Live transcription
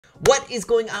What is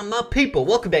going on, my people?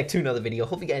 Welcome back to another video.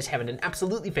 Hope you guys having an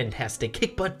absolutely fantastic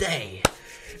kick butt day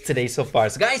today so far.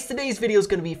 So guys, today's video is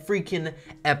going to be freaking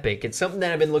epic. It's something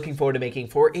that I've been looking forward to making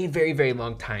for a very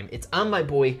long time. It's on my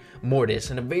boy Mortis,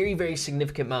 and a very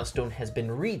significant milestone has been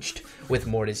reached with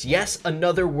Mortis. Yes,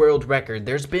 another world record.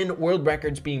 There's been world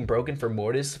records being broken for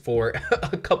Mortis for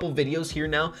a couple videos here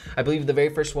now. I believe the very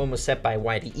first one was set by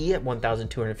YDE at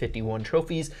 1,251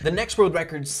 trophies. The next world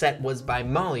record set was by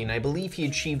Molly, and I believe he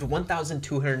achieved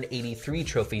 1,283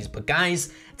 trophies. But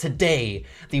guys, today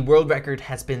the world record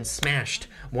has been smashed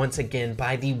once again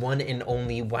by the one and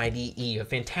only YDE, a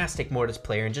fantastic Mortis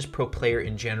player and just pro player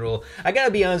in general. I gotta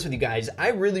be honest with you guys, I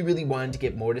really wanted to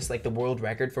get Mortis, like the world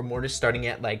record for Mortis, starting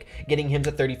at like getting him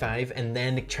to 35 and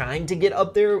then trying to get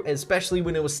up there, especially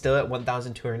when it was still at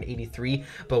 1,283.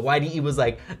 But YDE was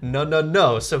like,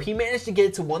 no. So he managed to get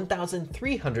it to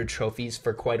 1,300 trophies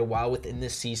for quite a while within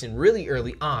this season, really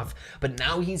early off. But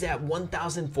now he's at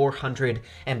 1,400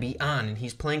 and beyond, and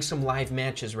he's playing some live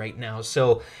matches right now.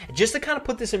 So just to kind of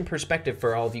put this in perspective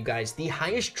for all of you guys, the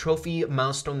highest trophy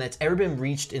milestone that's ever been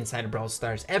reached inside of Brawl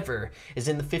Stars ever is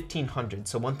in the 1,500,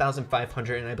 so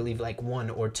 1,500 and I believe like 1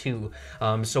 or 2.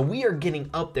 So we are getting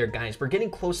up there, guys. We're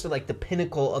getting close to like the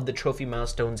pinnacle of the trophy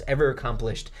milestones ever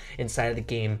accomplished inside of the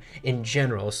game in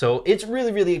general. So it's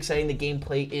really exciting. The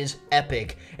gameplay is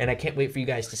epic, and I can't wait for you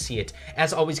guys to see it.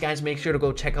 As always, guys, make sure to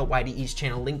go check out YDE's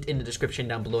channel, linked in the description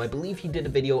down below. I believe he did a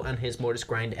video on his Mortis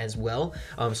grind as well,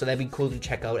 so that'd be cool to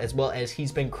check out, as well as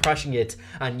he's been crushing it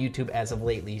on YouTube as of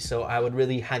lately. So I would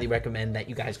really highly recommend that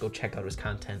you guys go check out his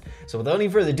content. So without any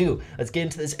further ado, let's get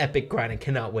into this epic grind. I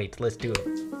cannot wait. Let's do it.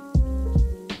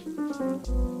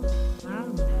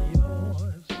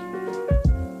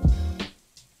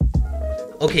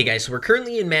 Okay guys, so we're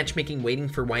currently in matchmaking, waiting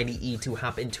for YDE to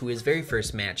hop into his very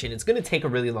first match, and it's going to take a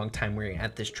really long time. We're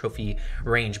at this trophy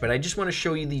range, but I just want to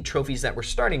show you the trophies that we're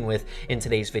starting with in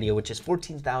today's video, which is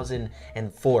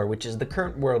 14,004, which is the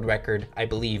current world record, I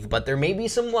believe. But there may be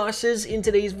some losses in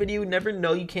today's video. Never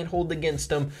know, you can't hold against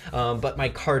them, but my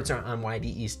cards are on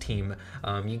YDE's team.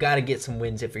 You got to get some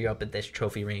wins if you're up at this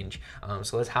trophy range.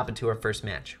 So let's hop into our first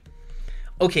match.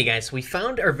 Okay guys, so we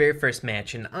found our very first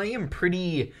match, and I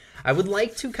would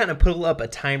like to kind of pull up a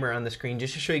timer on the screen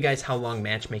just to show you guys how long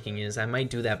matchmaking is. I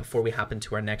might do that before we hop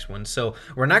into our next one. So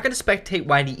we're not going to spectate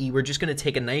YDE, we're just going to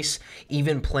take a nice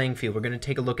even playing field. We're going to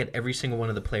take a look at every single one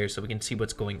of the players so we can see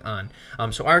what's going on.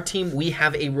 So our team, we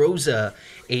have a Rosa,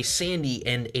 a Sandy,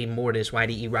 and a Mortis.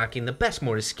 YDE rocking the best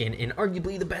Mortis skin, and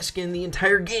arguably the best skin in the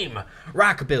entire game,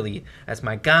 Rockabilly. That's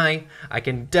my guy. I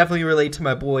can definitely relate to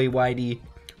my boy YD.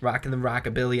 Rocking the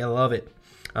Rockabilly, I love it.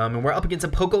 And we're up against a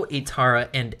Poco, a Tara,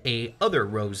 and a other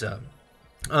Rosa.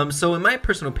 So in my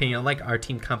personal opinion, I like our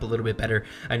team comp a little bit better.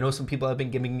 I know some people have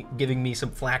been giving me some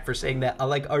flack for saying that I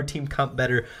like our team comp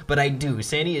better, but I do.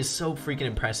 Sandy is so freaking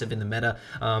impressive in the meta.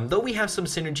 Though we have some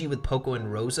synergy with Poco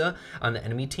and Rosa on the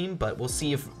enemy team, but we'll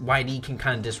see if YD can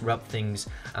kind of disrupt things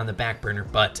on the back burner.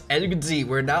 But as you can see,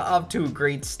 we're not off to a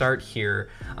great start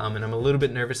here, and I'm a little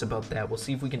bit nervous about that. We'll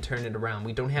see if we can turn it around.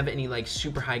 We don't have any like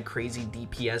super high crazy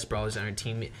DPS brawlers on our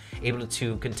team able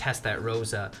to contest that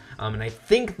Rosa, and I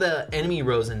think the enemy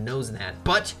Rosa knows that,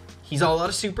 but he's all out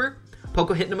of super.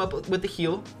 Poco hitting him up with the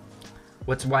heal.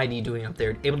 What's YD doing up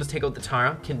there? Able to take out the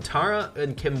Tara. Can Tara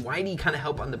and can YD kind of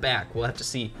help on the back? We'll have to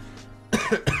see.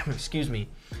 Excuse me.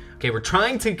 Okay, we're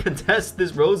trying to contest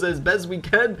this Rosa as best we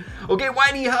can. Okay,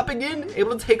 YD hopping in,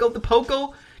 able to take out the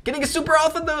Poco. Getting a super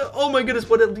off of the, oh my goodness,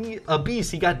 what a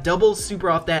beast. He got double super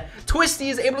off that.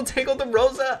 Twisty is able to take out the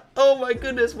Rosa. Oh my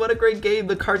goodness, what a great game.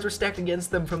 The cards were stacked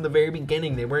against them from the very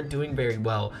beginning. They weren't doing very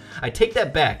well. I take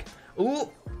that back.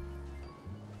 Ooh.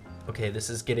 Okay,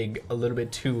 this is getting a little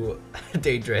bit too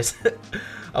dangerous.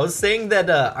 I was saying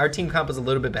that our team comp was a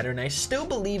little bit better, and I still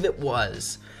believe it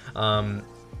was.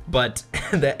 But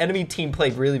the enemy team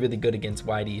played really good against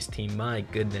YD's team. My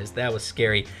goodness, that was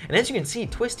scary. And as you can see,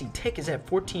 Twisty Tick is at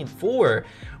 14-4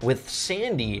 with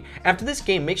Sandy. After this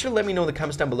game, make sure to let me know in the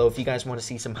comments down below if you guys want to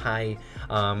see some high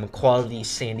quality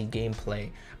Sandy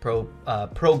gameplay, pro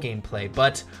gameplay.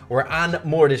 But we're on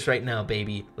Mortis right now,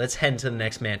 baby. Let's head into the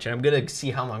next match, and I'm gonna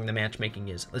see how long the matchmaking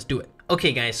is. Let's do it.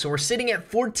 Okay, guys, so we're sitting at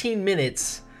 14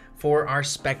 minutes for our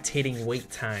spectating wait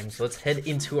time. So let's head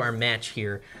into our match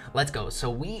here. Let's go. So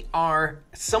we are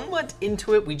somewhat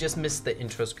into it. We just missed the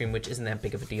intro screen, which isn't that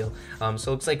big of a deal. So it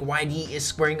looks like YD is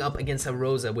squaring up against a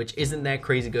Rosa, which isn't that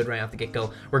crazy good right off the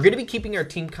get-go. We're going to be keeping our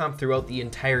team comp throughout the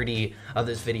entirety of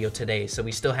this video today. So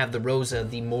we still have the Rosa,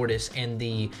 the Mortis, and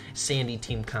the Sandy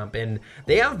team comp. And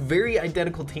they have very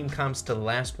identical team comps to the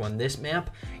last one. This map,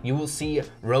 you will see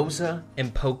Rosa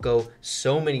and Poco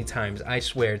so many times. I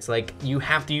swear, it's like you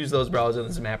have to use use those brawlers on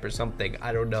this map or something.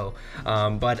 I don't know.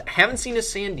 But haven't seen a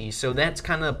Sandy, so that's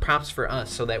kind of props for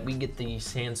us so that we get the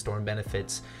sandstorm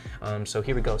benefits. So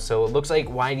here we go. So it looks like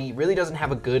Whitey really doesn't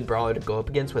have a good brawler to go up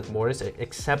against with Mortis,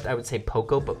 except I would say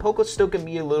Poco. But Poco still can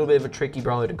be a little bit of a tricky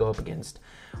brawler to go up against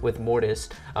with Mortis,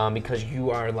 because you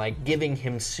are like giving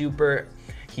him super.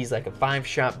 He's like a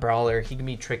 5-shot brawler. He can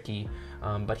be tricky,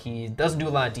 but he doesn't do a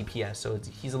lot of DPS, so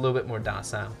he's a little bit more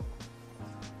docile.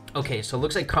 Okay, so it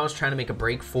looks like Carl's trying to make a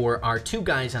break for our 2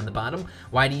 guys on the bottom.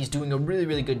 Whitey's doing a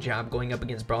really good job going up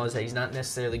against brawlers that he's not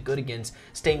necessarily good against,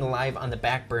 staying alive on the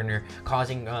back burner,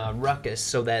 causing ruckus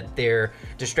so that they're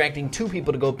distracting 2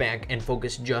 people to go back and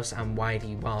focus just on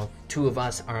Whitey, while 2 of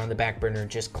us are on the back burner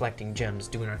just collecting gems,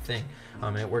 doing our thing.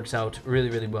 And it works out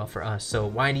really well for us. So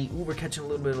Whitey, ooh, we're catching a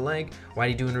little bit of lag.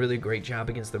 Whitey doing a really great job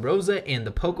against the Rosa, and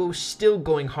the Poco still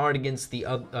going hard against the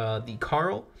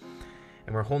Carl.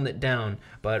 And we're holding it down,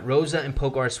 but Rosa and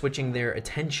Poco are switching their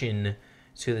attention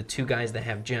to the 2 guys that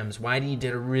have gems. Whitey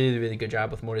did a really good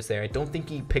job with Mortis there. I don't think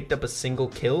he picked up a single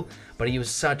kill, but he was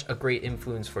such a great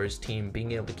influence for his team,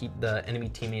 being able to keep the enemy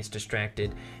teammates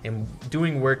distracted and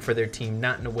doing work for their team,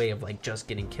 not in a way of like just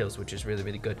getting kills, which is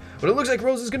really good. But it looks like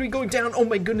Rosa's gonna be going down. Oh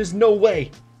my goodness, no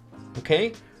way.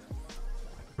 Okay,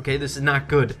 this is not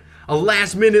good. A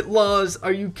last-minute loss.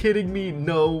 Are you kidding me?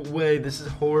 No way. This is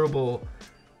horrible.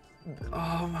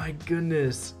 Oh my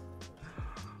goodness.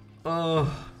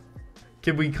 Oh,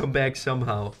 can we come back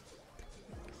somehow?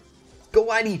 Go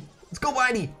Whitey. Let's go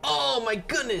Whitey. Oh my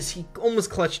goodness, he almost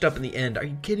clutched up in the end. Are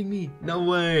you kidding me? No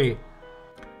way.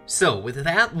 So with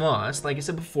that loss, like I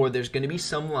said before, there's going to be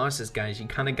some losses, guys. You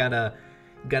kind of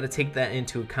gotta take that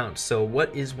into account. So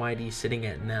what is Whitey sitting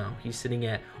at now? He's sitting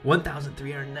at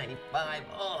 1,395.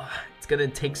 Oh, it's gonna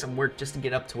take some work just to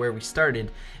get up to where we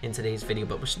started in today's video,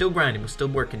 but we're still grinding, we're still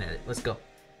working at it. Let's go.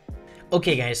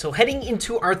 Okay guys, so heading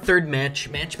into our 3rd match,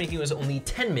 matchmaking was only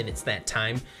 10 minutes that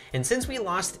time, and since we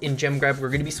lost in Gem Grab, we're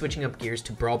going to be switching up gears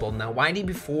to Brawl Ball. Now Whitey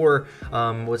before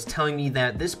was telling me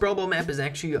that this Brawl Ball map is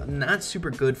actually not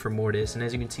super good for Mortis, and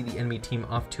as you can see, the enemy team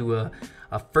off to a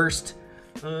first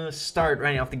start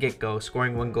right off the get-go,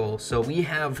 scoring 1 goal. So we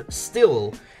have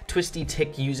still Twisty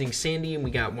Tick using Sandy, and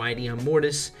we got Whitey on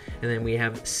Mortis, and then we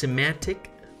have Semantic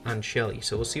on Shelly.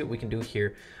 So we'll see what we can do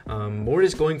here.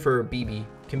 Mortis going for BB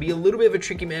can be a little bit of a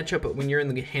tricky matchup, but when you're in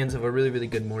the hands of a really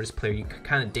good Mortis player, you can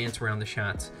kind of dance around the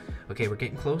shots. Okay, we're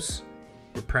getting close.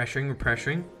 We're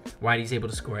pressuring. Whitey's able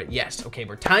to score it. Yes. Okay,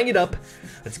 we're tying it up.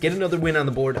 Let's get another win on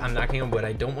the board. I'm knocking on wood.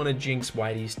 I don't want to jinx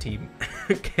Whitey's team.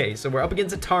 Okay, so we're up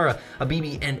against a Tara, a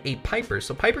BB, and a Piper.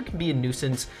 So Piper can be a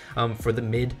nuisance for the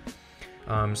mid.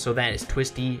 So that is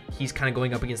Twisty. He's kind of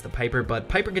going up against the Piper, but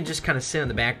Piper can just kind of sit on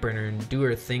the back burner and do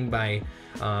her thing by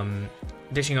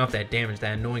dishing off that damage,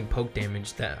 that annoying poke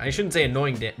damage. That I shouldn't say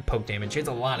annoying poke damage. It's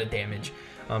a lot of damage.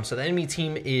 So the enemy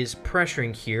team is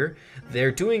pressuring here.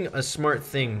 They're doing a smart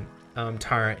thing,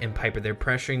 Tara and Piper. They're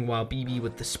pressuring while BB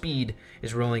with the speed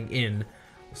is rolling in.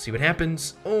 We'll see what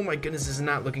happens. Oh my goodness, this is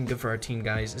not looking good for our team,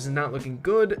 guys. This is not looking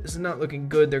good. This is not looking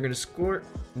good. They're going to score.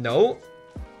 No.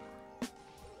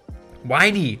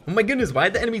 Whitey. Oh my goodness, why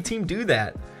did the enemy team do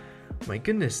that? Oh my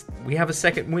goodness, we have a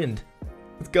second wind.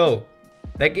 Let's go.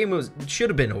 That game should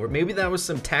have been over. Maybe that was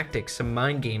some tactics, some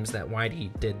mind games that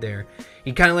Whitey did there.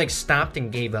 He kind of like stopped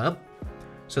and gave up.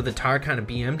 So the Tar kind of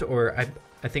BM'd, or I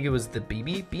think it was the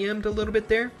BB BM'd a little bit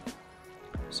there.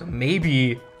 So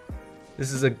maybe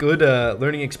this is a good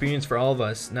learning experience for all of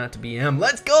us not to BM.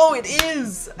 Let's go, it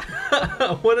is!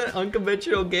 What an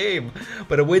unconventional game.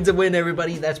 But a win's a win,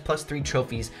 everybody. That's +3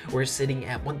 trophies. We're sitting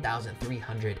at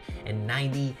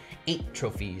 1,398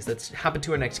 trophies. Let's hop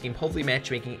into our next game. Hopefully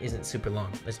matchmaking isn't super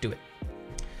long. Let's do it.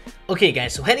 Okay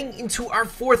guys, so heading into our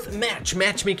 4th match.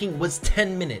 Matchmaking was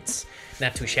 10 minutes.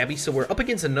 Not too shabby. So we're up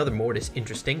against another Mortis.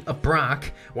 Interesting. A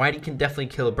Brock. Whitey can definitely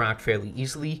kill a Brock fairly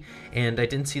easily. And I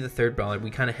didn't see the 3rd brawler.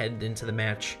 We kind of headed into the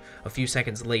match a few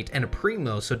seconds late. And a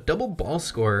Primo. So double ball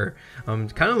scorer.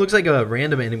 Kind of looks like a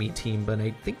random enemy team, but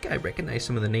I think I recognize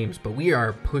some of the names. But we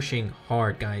are pushing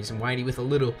hard, guys. And Whitey with a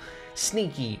little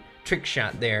sneaky trick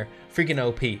shot there. Freaking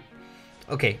OP.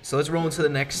 Okay, so let's roll into the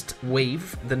next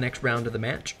wave, the next round of the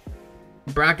match.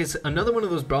 Brock is another one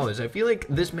of those brawlers. I feel like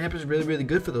this map is really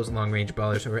good for those long-range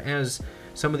brawlers, or as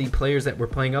some of the players that we're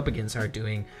playing up against are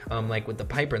doing, like with the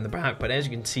Piper and the Brock. But as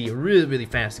you can see, a really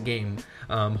fast game.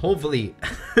 Hopefully,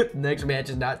 next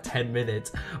match is not 10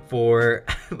 minutes for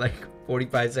like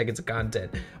 45 seconds of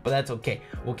content, but that's okay.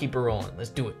 We'll keep it rolling.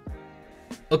 Let's do it.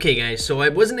 Okay guys, so I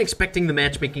wasn't expecting the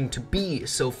matchmaking to be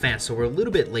so fast, so we're a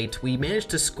little bit late. We managed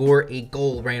to score a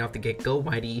goal right off the get-go.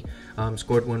 Whitey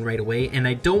scored one right away, and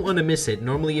I don't want to miss it.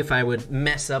 Normally if I would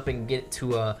mess up and get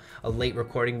to a late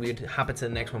recording, we'd hop into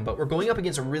the next one, but we're going up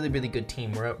against a really, really good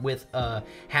team. We're with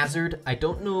Hazard. I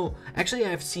don't know, actually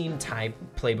I've seen Ty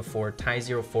play before,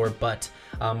 Ty04, but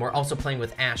we're also playing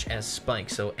with Ash as Spike.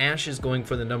 So Ash is going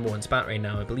for the #1 spot right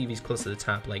now. I believe he's close to the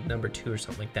top, like #2 or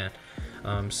something like that.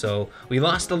 So we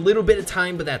lost a little bit of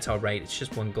time, but that's all right. It's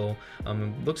just one goal.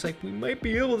 Looks like we might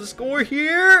be able to score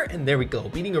here, and there we go,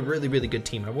 beating a really, really good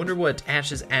team. I wonder what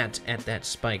Ash is at that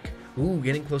Spike. Ooh,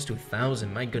 getting close to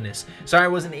 1,000. My goodness. Sorry I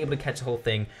wasn't able to catch the whole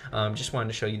thing. Just wanted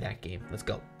to show you that game. Let's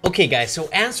go. Okay, guys. So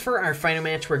as for our final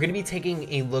match, we're going to be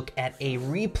taking a look at a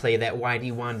replay that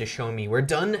YD wanted to show me. We're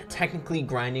done technically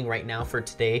grinding right now for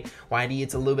today. YD,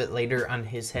 it's a little bit later on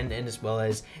his end, and as well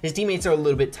as his teammates are a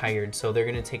little bit tired, so they're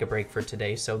going to take a break for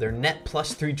today. So they're net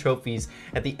 +3 trophies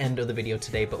at the end of the video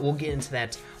today, but we'll get into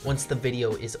that once the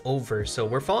video is over. So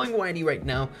we're following YD right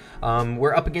now.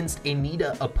 We're up against a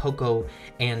Nita, a Poco,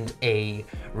 and a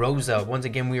Rosa. Once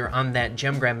again, we are on that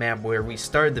gem grab map where we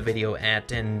started the video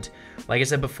at, and like I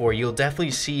said before, you'll definitely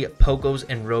see Pocos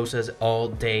and Rosas all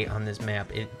day on this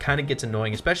map. It kind of gets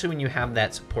annoying, especially when you have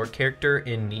that support character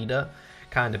in Nita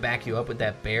kind of to back you up with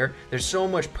that bear. There's so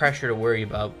much pressure to worry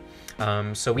about.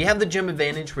 So we have the gem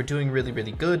advantage. We're doing really,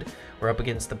 really good. We're up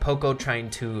against the Poco,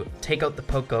 trying to take out the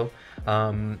Poco.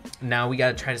 Now we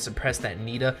gotta try to suppress that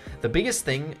Nita. The biggest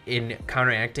thing in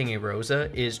counteracting a Rosa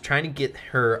is trying to get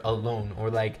her alone, or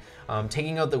like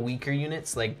taking out the weaker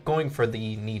units, like going for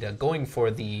the Nita, going for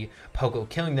the Poco,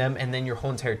 killing them, and then your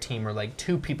whole entire team, or like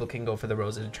 2 people can go for the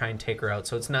Rosa to try and take her out.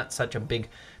 So it's not such a big,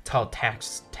 tall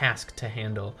task to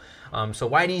handle. So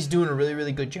YD's doing a really,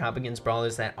 really good job against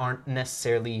brawlers that aren't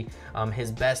necessarily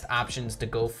his best options to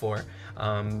go for,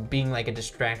 being like a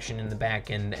distraction in the back.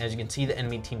 And as you can see, the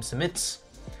enemy team submits,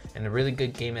 and a really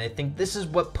good game. And I think this is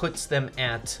what puts them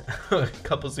at a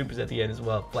couple supers at the end as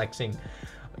well, flexing.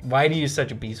 YD is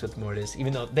such a beast with Mortis,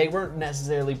 even though they weren't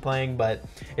necessarily playing, but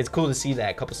it's cool to see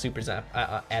that couple supers at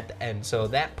the end. So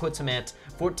that puts him at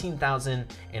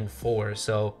 14,004.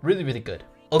 So really, really good.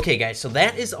 Okay guys, so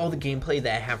that is all the gameplay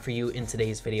that I have for you in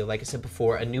today's video. Like I said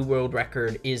before, a new world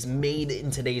record is made in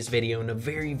today's video, and a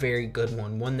very, very good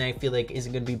one that I feel like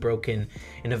isn't going to be broken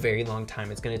in a very long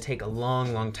time. It's going to take a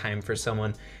long, long time for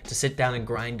someone to sit down and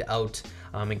grind out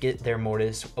and get their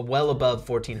Mortis well above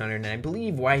 1,400, and I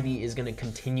believe YD is going to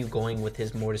continue going with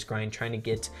his Mortis grind, trying to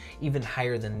get even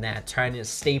higher than that, trying to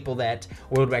staple that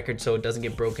world record so it doesn't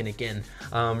get broken again.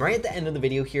 Right at the end of the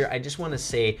video here, I just want to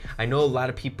say, I know a lot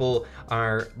of people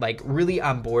are like really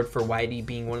on board for YD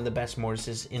being one of the best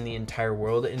Mortises in the entire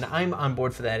world, and I'm on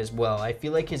board for that as well. I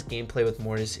feel like his gameplay with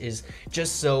Mortis is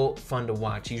just so fun to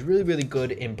watch. He's really, really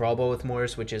good in Brawl with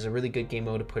Mortis, which is a really good game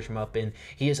mode to push him up in.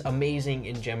 He is amazing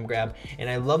in gem grab, and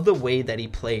I love the way that he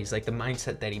plays, like the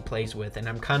mindset that he plays with. And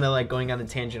I'm kind of like going on a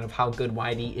tangent of how good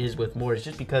YD is with Mortis,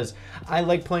 just because I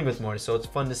like playing with Mortis, so it's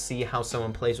fun to see how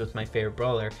someone plays with my favorite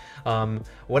brawler.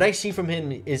 What I see from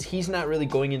him is he's not really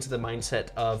going into the mindset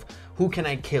of who can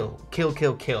I kill.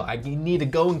 I need to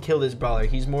go and kill this brawler.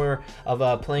 He's more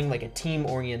of playing like a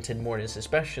team-oriented Mortis,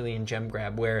 especially in gem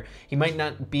grab, where he might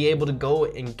not be able to go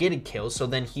and get a kill, so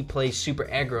then he plays super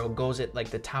aggro, goes at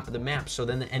like the top of the map, so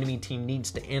then the enemy team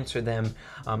needs to answer them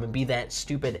and be that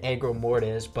stupid aggro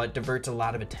Mortis, but diverts a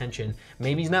lot of attention.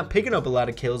 Maybe he's not picking up a lot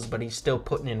of kills, but he's still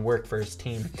putting in work for his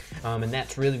team, and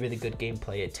that's really, really good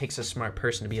gameplay. It takes a smart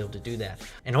person to be able to do that,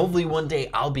 and hopefully one day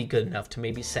I'll be good enough to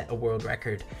maybe set a world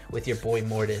record with your boy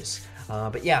Mortis.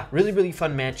 But yeah, really, really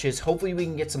fun matches. Hopefully we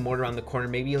can get some more around the corner.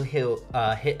 Maybe he'll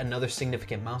hit another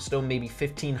significant milestone. Maybe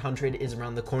 1,500 is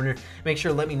around the corner. Make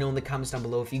sure to let me know in the comments down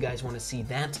below if you guys want to see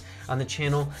that on the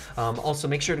channel. Also,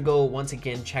 make sure to go, once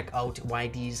again, check out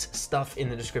YD's stuff in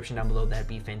the description down below. That'd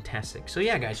be fantastic. So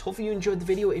yeah, guys, hopefully you enjoyed the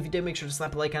video. If you did, make sure to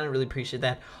slap a like on it. Really appreciate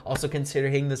that. Also, consider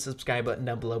hitting the subscribe button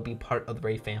down below. Be part of the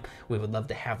Brave fam. We would love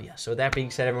to have you. So with that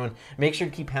being said, everyone, make sure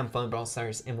to keep having fun with Brawl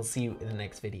Stars, and we'll see you in the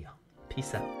next video.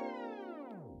 Peace out.